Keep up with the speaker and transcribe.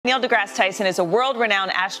Neil deGrasse Tyson is a world-renowned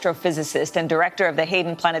astrophysicist and director of the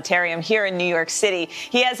Hayden Planetarium here in New York City.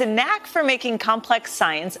 He has a knack for making complex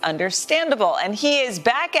science understandable, and he is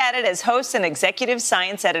back at it as host and executive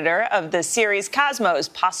science editor of the series Cosmos,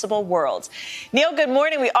 Possible Worlds. Neil, good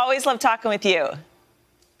morning. We always love talking with you.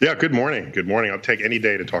 Yeah, good morning. Good morning. I'll take any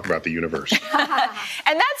day to talk about the universe.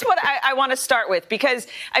 And that's what I want to start with, because,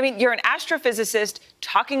 I mean, you're an astrophysicist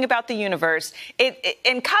talking about the universe.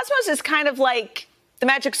 And Cosmos is kind of like the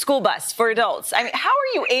magic school bus for adults. I mean, how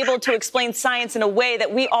are you able to explain science in a way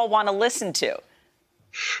that we all want to listen to?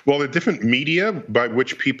 Well, the different media by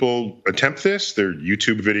which people attempt this, their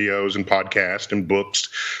YouTube videos and podcasts and books.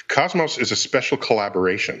 Cosmos is a special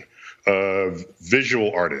collaboration of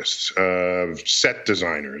visual artists, of set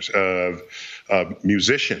designers, of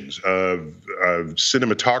musicians, of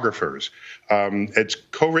cinematographers. It's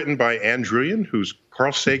co-written by Ann Druyan, who's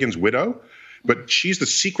Carl Sagan's widow. But she's the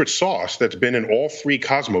secret sauce that's been in all three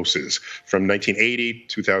Cosmoses from 1980,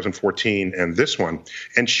 2014, and this one.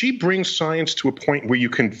 And she brings science to a point where you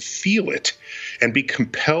can feel it and be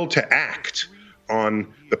compelled to act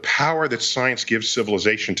on the power that science gives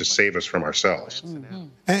civilization to save us from ourselves. Mm-hmm.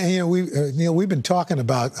 And, Neil, we've been talking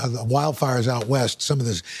about the wildfires out west, some of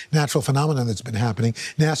this natural phenomenon that's been happening.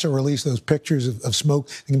 NASA released those pictures of smoke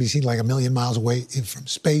that can be seen like 1 million miles away from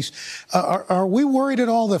space. Are we worried at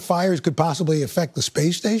all that fires could possibly affect the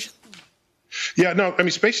space station? Yeah, no, I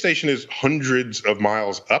mean, space station is hundreds of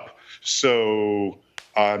miles up. So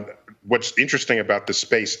what's interesting about the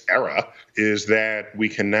space era is that we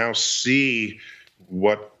can now see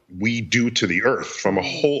what we do to the Earth from a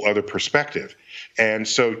whole other perspective. And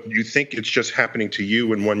so you think it's just happening to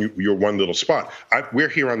you in your one little spot. We're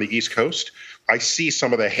here on the East Coast. I see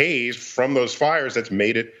some of the haze from those fires that's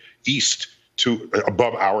made it east to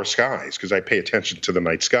above our skies, because I pay attention to the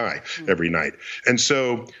night sky every night. And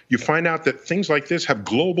so you find out that things like this have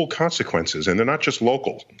global consequences, and they're not just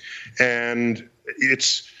local. And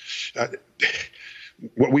it's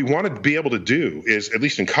what we want to be able to do is, at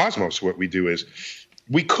least in Cosmos, what we do is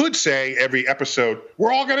we could say every episode,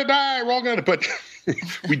 we're all going to die, but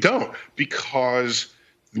we don't, because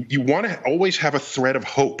you want to always have a thread of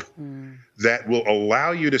hope that will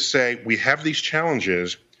allow you to say, we have these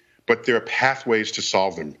challenges, but there are pathways to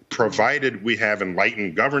solve them, provided we have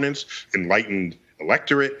enlightened governance, enlightened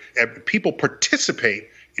electorate, and people participate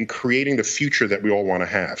in creating the future that we all want to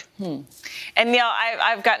have. And Neil,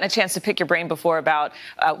 I've gotten a chance to pick your brain before about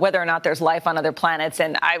whether or not there's life on other planets,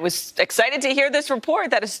 and I was excited to hear this report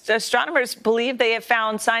that astronomers believe they have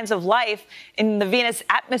found signs of life in the Venus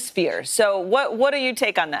atmosphere. So what do you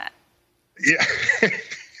take on that? Yeah,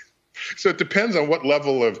 so it depends on what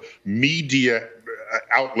level of media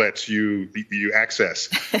outlets you access.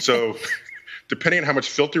 So depending on how much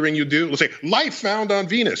filtering you do, let's say life found on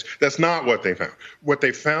Venus. That's not what they found. What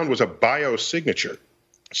they found was a biosignature.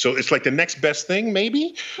 So it's like the next best thing,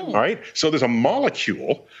 maybe. All right. So there's a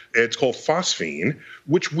molecule, it's called phosphine,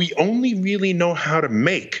 which we only really know how to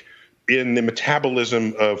make in the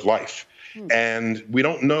metabolism of life. And we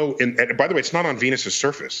don't know, and by the way, it's not on Venus's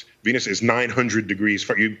surface. Venus is 900 degrees,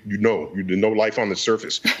 you know life on the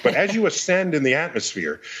surface. But as you ascend in the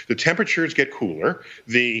atmosphere, the temperatures get cooler,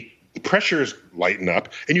 the pressures lighten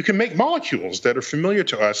up, and you can make molecules that are familiar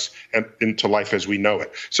to us and into life as we know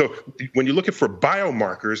it. So when you're looking for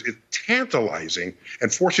biomarkers, it's tantalizing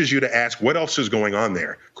and forces you to ask, what else is going on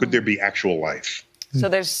there? Could there be actual life? So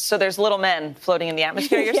there's little men floating in the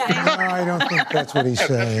atmosphere, you're saying? No, I don't think that's what he's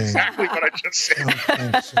saying. That's exactly what I just said. I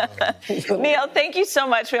don't think so. Neil, thank you so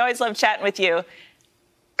much. We always love chatting with you.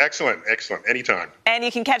 Excellent. Anytime. And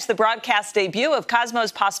you can catch the broadcast debut of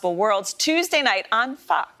Cosmos Possible Worlds Tuesday night on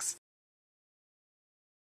Fox.